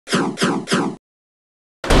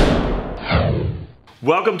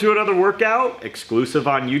Welcome to another workout exclusive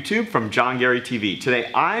on YouTube from Garey TV. Today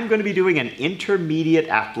I'm going to be doing an intermediate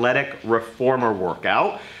athletic reformer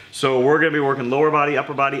workout. So we're going to be working lower body,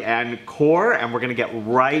 upper body, and core, and we're going to get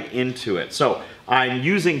right into it. So I'm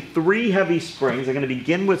using 3 heavy springs. I'm going to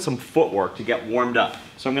begin with some footwork to get warmed up.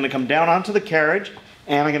 So I'm going to come down onto the carriage,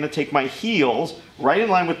 and I'm going to take my heels right in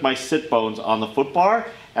line with my sit bones on the foot bar,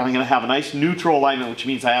 and I'm going to have a nice neutral alignment, which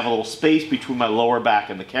means I have a little space between my lower back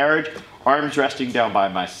and the carriage, arms resting down by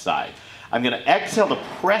my side. I'm going to exhale to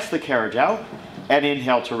press the carriage out and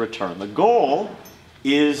inhale to return. The goal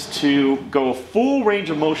is to go full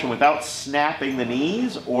range of motion without snapping the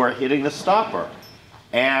knees or hitting the stopper,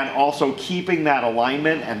 and also keeping that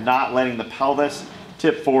alignment and not letting the pelvis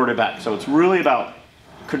tip forward or back. So it's really about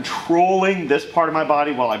controlling this part of my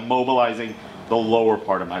body while I'm mobilizing the lower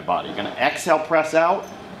part of my body. I'm going to exhale, press out,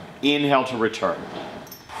 inhale to return.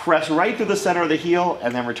 Press right through the center of the heel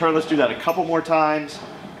and then return. Let's do that a couple more times.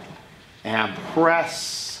 And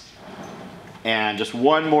press. And just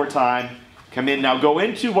one more time. Come in. Now go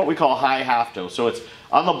into what we call high half toe. So it's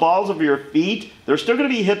on the balls of your feet. They're still going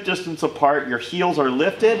to be hip distance apart. Your heels are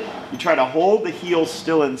lifted. You try to hold the heels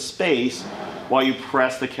still in space while you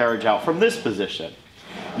press the carriage out from this position.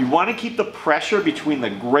 You want to keep the pressure between the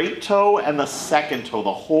great toe and the second toe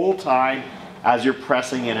the whole time as you're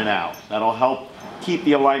pressing in and out. That'll help keep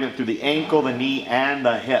the alignment through the ankle, the knee, and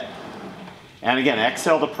the hip. And again,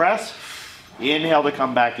 exhale to press, inhale to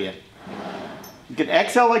come back in. You can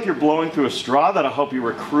exhale like you're blowing through a straw. That'll help you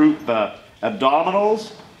recruit the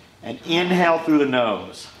abdominals, and inhale through the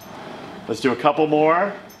nose. Let's do a couple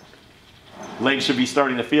more. Legs should be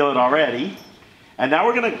starting to feel it already. And now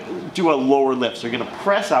we're going to do a lower lift. So you're going to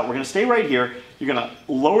press out. We're going to stay right here. You're going to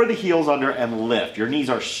lower the heels under and lift. Your knees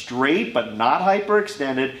are straight but not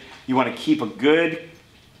hyperextended. You want to keep a good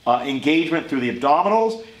engagement through the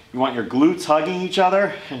abdominals. You want your glutes hugging each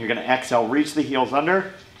other. And you're going to exhale, reach the heels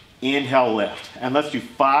under. Inhale, lift. And let's do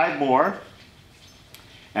 5 more.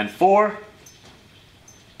 And 4.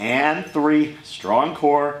 And 3. Strong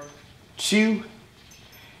core. 2.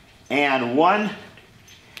 And 1.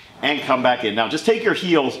 And come back in. Now just take your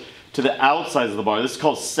heels to the outsides of the bar. This is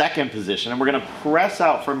called second position. And we're going to press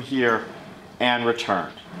out from here and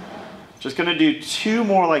return. Just going to do 2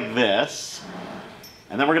 more like this.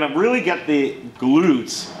 And then we're going to really get the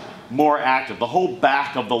glutes more active. The whole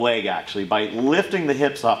back of the leg actually, by lifting the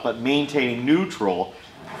hips up but maintaining neutral,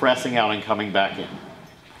 pressing out and coming back in.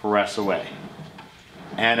 Press away.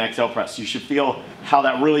 And exhale, press. You should feel how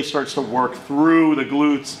that really starts to work through the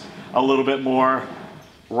glutes a little bit more.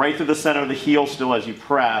 Right through the center of the heel still as you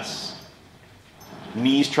press.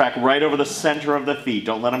 Knees track right over the center of the feet.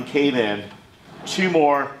 Don't let them cave in. 2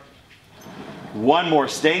 more. 1 more.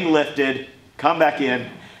 Staying lifted. Come back in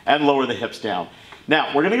and lower the hips down.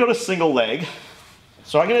 Now, we're going to go to single leg.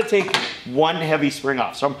 So I'm going to take 1 heavy spring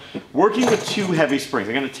off. So I'm working with 2 heavy springs.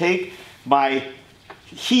 I'm going to take my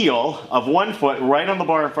heel of 1 foot right on the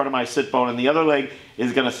bar in front of my sit bone, and the other leg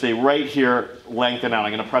is going to stay right here, lengthen out.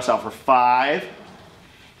 I'm going to press out for 5.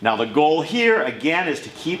 Now the goal here, again, is to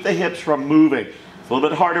keep the hips from moving. It's a little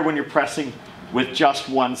bit harder when you're pressing with just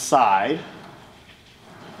one side.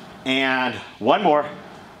 And 1 more.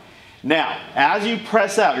 Now, as you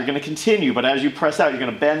press out, you're going to continue, but as you press out, you're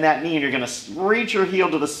going to bend that knee and you're going to reach your heel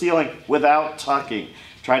to the ceiling without tucking.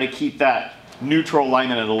 Try to keep that neutral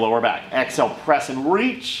alignment in the lower back. Exhale, press and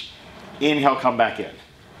reach. Inhale, come back in.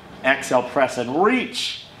 Exhale, press and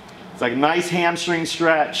reach. It's like a nice hamstring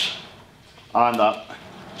stretch on the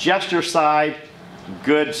gesture side,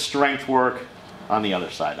 good strength work on the other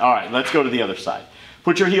side. All right, let's go to the other side.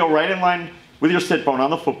 Put your heel right in line with your sit bone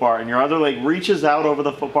on the foot bar, and your other leg reaches out over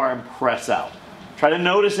the foot bar and press out. Try to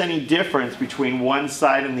notice any difference between one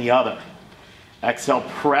side and the other. Exhale,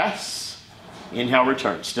 press. Inhale,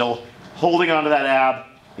 return. Still holding onto that ab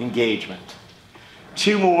engagement.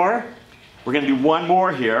 2 more. We're going to do 1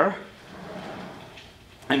 more here.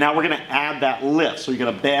 And now we're going to add that lift. So you're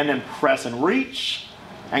going to bend and press and reach.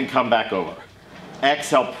 And come back over.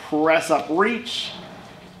 Exhale, press up, reach,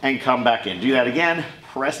 and come back in. Do that again,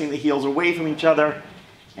 pressing the heels away from each other,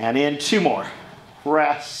 and in. 2 more.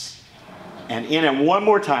 Press, and in, and 1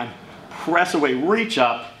 more time. Press away, reach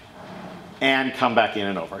up, and come back in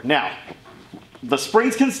and over. Now, the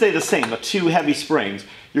springs can stay the same, the 2 heavy springs.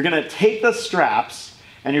 You're going to take the straps,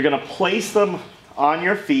 and you're going to place them on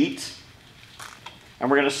your feet, and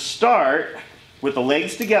we're going to start with the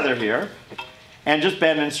legs together here. And just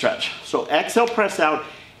bend and stretch. So exhale, press out,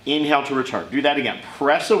 inhale to return. Do that again.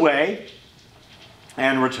 Press away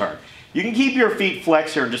and return. You can keep your feet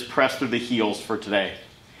flexed here and just press through the heels for today.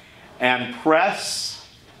 And press.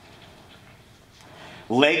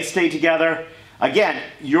 Legs stay together. Again,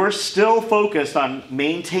 you're still focused on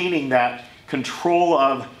maintaining that control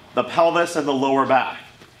of the pelvis and the lower back.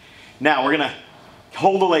 Now we're gonna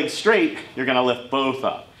hold the legs straight, you're gonna lift both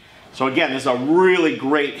up. So again, this is a really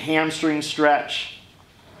great hamstring stretch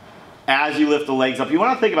as you lift the legs up. You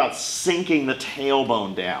wanna think about sinking the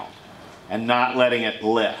tailbone down and not letting it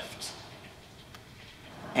lift.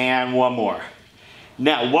 And one more.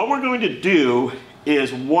 Now what we're going to do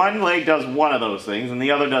is one leg does one of those things and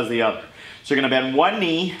the other does the other. So you're gonna bend one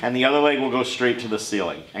knee and the other leg will go straight to the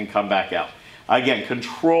ceiling and come back out. Again,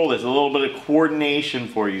 control this, a little bit of coordination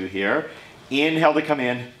for you here. Inhale to come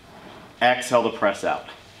in, exhale to press out.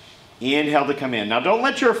 Inhale to come in. Now don't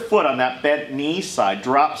let your foot on that bent knee side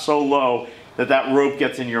drop so low that that rope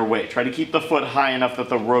gets in your way. Try to keep the foot high enough that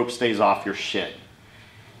the rope stays off your shin.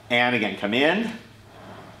 And again, come in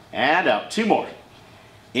and out. Two more.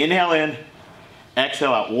 Inhale in,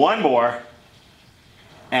 exhale out. One more.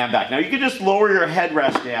 And back. Now you can just lower your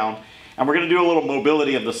headrest down and we're going to do a little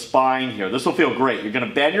mobility of the spine here. This will feel great. You're going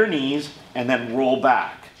to bend your knees and then roll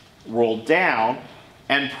back. Roll down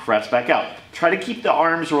and press back out. Try to keep the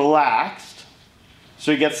arms relaxed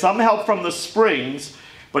so you get some help from the springs,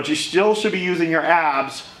 but you still should be using your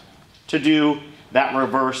abs to do that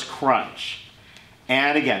reverse crunch.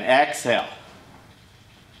 And again, exhale.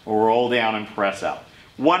 Roll down and press out.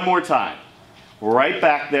 One more time. Right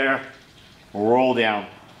back there. Roll down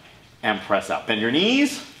and press out. Bend your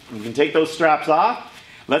knees. You can take those straps off.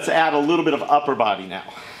 Let's add a little bit of upper body now.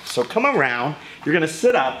 So come around. You're going to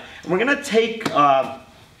sit up. And we're going to take,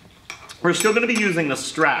 we're still going to be using the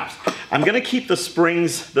straps. I'm going to keep the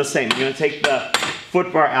springs the same. I'm going to take the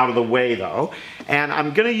foot bar out of the way though. And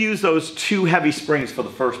I'm going to use those two heavy springs for the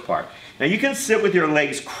first part. Now you can sit with your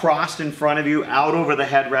legs crossed in front of you, out over the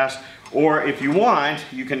headrest, or if you want,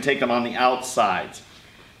 you can take them on the outsides.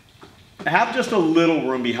 Have just a little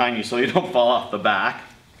room behind you so you don't fall off the back.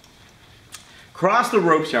 Cross the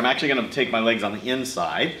ropes here. I'm actually going to take my legs on the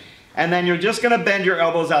inside. And then you're just going to bend your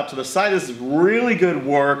elbows out to the side. This is really good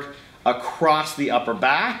work across the upper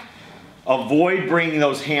back. Avoid bringing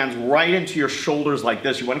those hands right into your shoulders like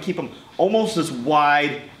this. You want to keep them almost as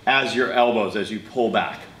wide as your elbows as you pull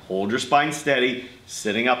back. Hold your spine steady,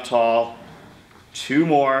 sitting up tall. Two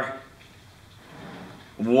more.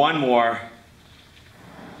 One more.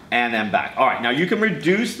 And then back. All right, now you can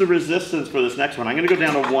reduce the resistance for this next one. I'm going to go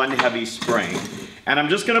down to one heavy spring. And I'm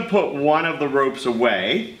just going to put one of the ropes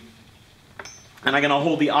away. And I'm going to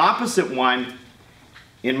hold the opposite one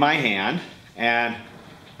in my hand. And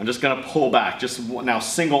I'm just going to pull back. Just now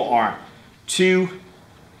single arm. 2.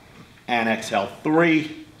 And exhale.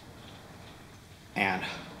 3. And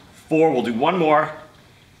 4. We'll do one more.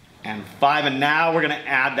 And 5. And now we're going to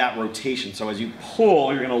add that rotation. So as you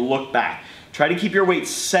pull, you're going to look back. Try to keep your weight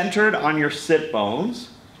centered on your sit bones.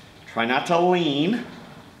 Try not to lean.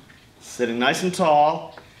 Sitting nice and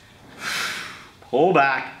tall. Pull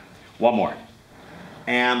back. One more.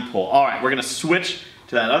 And pull. All right, we're going to switch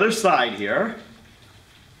to that other side here.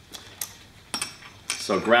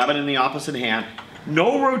 So grab it in the opposite hand.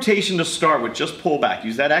 No rotation to start with, just pull back.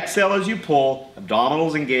 Use that exhale as you pull.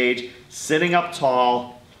 Abdominals engage. Sitting up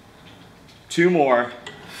tall. 2 more.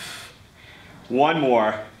 1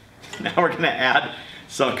 more. Now we're going to add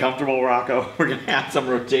some comfortable Rocco. We're going to add some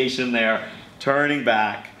rotation there. Turning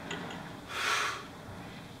back.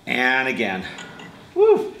 And again.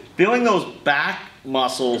 Woo. Feeling those back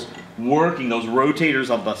muscles working, those rotators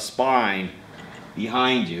of the spine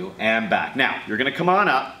behind you and back. Now, you're going to come on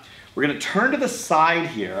up. We're going to turn to the side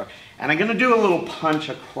here, and I'm going to do a little punch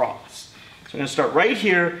across. So I'm going to start right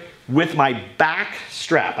here with my back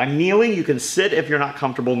strap. I'm kneeling. You can sit if you're not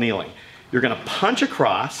comfortable kneeling. You're going to punch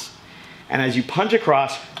across, and as you punch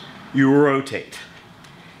across, you rotate,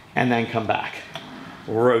 and then come back.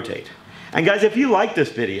 Rotate. And guys, if you like this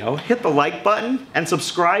video, hit the like button and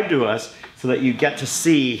subscribe to us so that you get to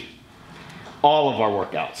see all of our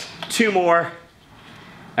workouts. 2 more,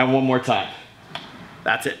 and 1 more time.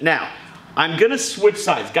 That's it. Now, I'm gonna switch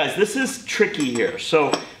sides. Guys, this is tricky here,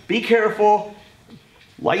 so be careful.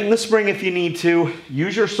 Lighten the spring if you need to.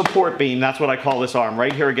 Use your support beam, that's what I call this arm,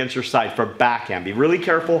 right here against your side for backhand. Be really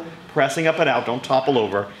careful, pressing up and out, don't topple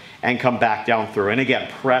over, and come back down through. And again,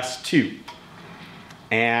 press 2.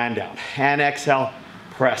 And down. And exhale,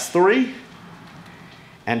 press 3.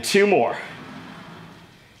 And 2 more.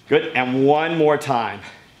 Good, and 1 more time.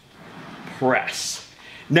 Press.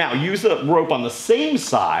 Now, use the rope on the same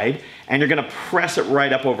side, and you're gonna press it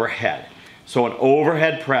right up overhead. So an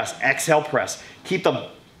overhead press, exhale press. Keep the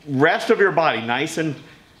rest of your body nice and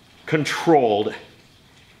controlled,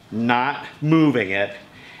 not moving it.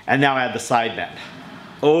 And now add the side bend.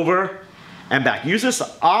 Over and back. Use this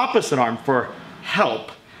opposite arm for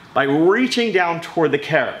help by reaching down toward the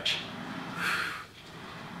carriage.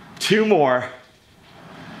 2 more,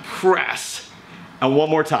 press, and 1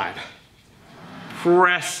 more time.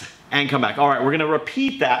 Press and come back. All right, we're gonna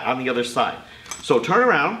repeat that on the other side. So turn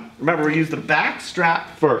around. Remember, we use the back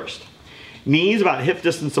strap first. Knees about hip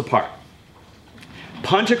distance apart.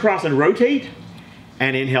 Punch across and rotate,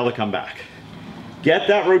 and inhale to come back. Get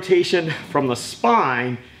that rotation from the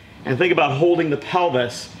spine, and think about holding the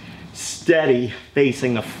pelvis steady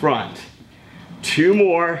facing the front. 2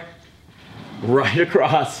 more, right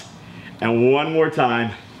across, and 1 more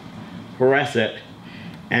time. Press it,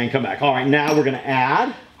 and come back. All right, now we're gonna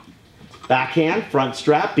add backhand, front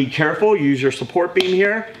strap. Be careful, use your support beam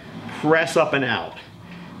here. Press up and out.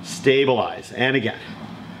 Stabilize, and again.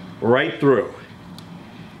 Right through.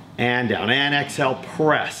 And down, and exhale,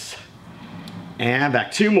 press. And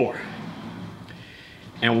back, 2 more.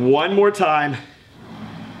 And 1 more time.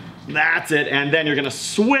 That's it, and then you're gonna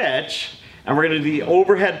switch, and we're gonna do the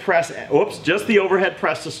overhead press. Oops, just the overhead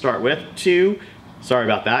press to start with. 2, sorry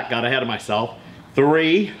about that, got ahead of myself.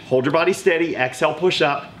 3, hold your body steady, exhale, push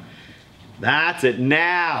up. That's it.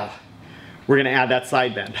 Now, we're gonna add that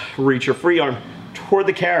side bend. Reach your free arm toward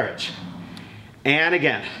the carriage. And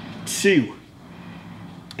again, 2.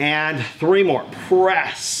 And 3 more.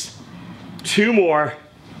 Press. 2 more.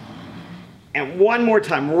 And 1 more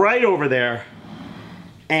time right over there.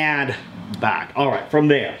 And back. All right, from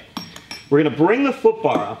there, we're gonna bring the foot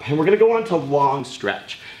bar up and we're gonna go on to long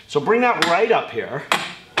stretch. So bring that right up here.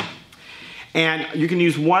 And you can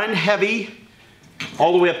use 1 heavy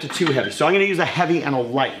all the way up to 2 heavy. So I'm gonna use a heavy and a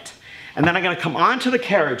light. And then I'm gonna come onto the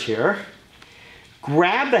carriage here,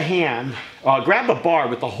 grab the bar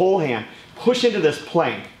with the whole hand, push into this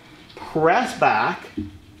plank, press back,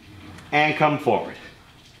 and come forward.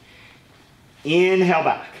 Inhale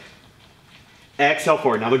back, exhale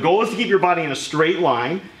forward. Now the goal is to keep your body in a straight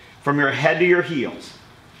line from your head to your heels.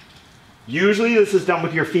 Usually this is done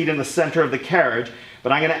with your feet in the center of the carriage,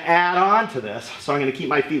 but I'm gonna add on to this, so I'm gonna keep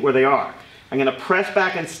my feet where they are. I'm gonna press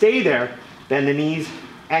back and stay there, bend the knees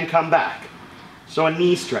and come back. So a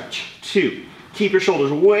knee stretch. 2, keep your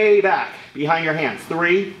shoulders way back behind your hands.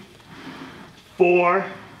 3, 4,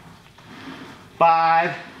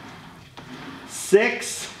 5,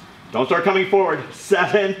 6, don't start coming forward.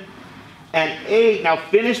 7, and 8. Now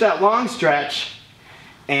finish that long stretch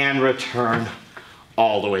and return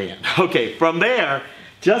all the way in. Okay, from there,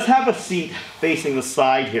 just have a seat facing the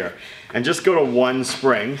side here and just go to 1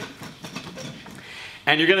 spring.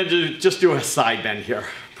 And you're gonna just do a side bend here.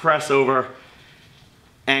 Press over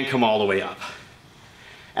and come all the way up.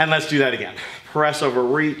 And let's do that again. Press over,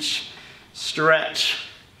 reach, stretch,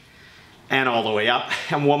 and all the way up.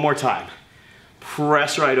 And 1 more time.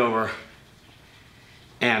 Press right over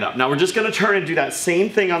and up. Now we're just gonna turn and do that same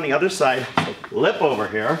thing on the other side. So flip over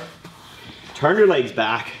here, turn your legs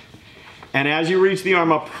back, and as you reach the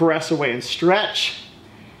arm up, press away and stretch,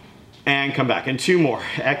 and come back. And 2 more.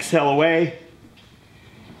 Exhale away,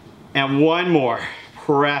 and 1 more.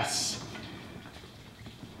 Press,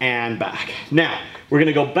 and back. Now, we're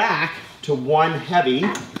gonna go back to 1 heavy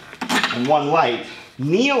and 1 light,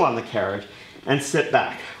 kneel on the carriage, and sit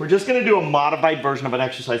back. We're just gonna do a modified version of an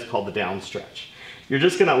exercise called the down stretch. You're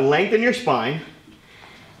just gonna lengthen your spine,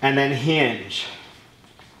 and then hinge.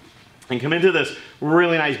 And come into this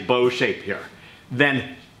really nice bow shape here.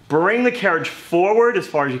 Then bring the carriage forward as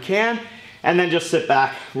far as you can, and then just sit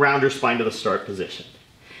back, round your spine to the start position.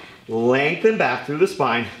 Lengthen back through the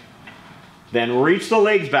spine, then reach the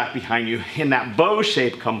legs back behind you in that bow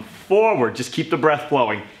shape, come forward, just keep the breath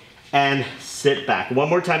flowing, and sit back. 1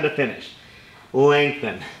 more time to finish.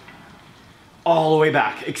 Lengthen, all the way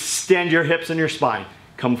back. Extend your hips and your spine.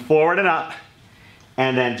 Come forward and up,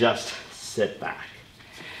 and then just sit back.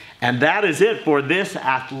 And that is it for this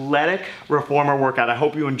athletic reformer workout. I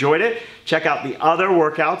hope you enjoyed it. Check out the other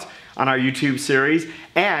workouts on our YouTube series.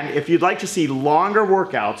 And if you'd like to see longer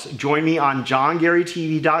workouts, join me on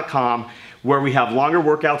johngareytv.com, where we have longer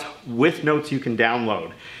workouts with notes you can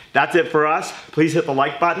download. That's it for us. Please hit the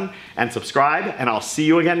like button and subscribe, and I'll see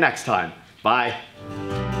you again next time. Bye.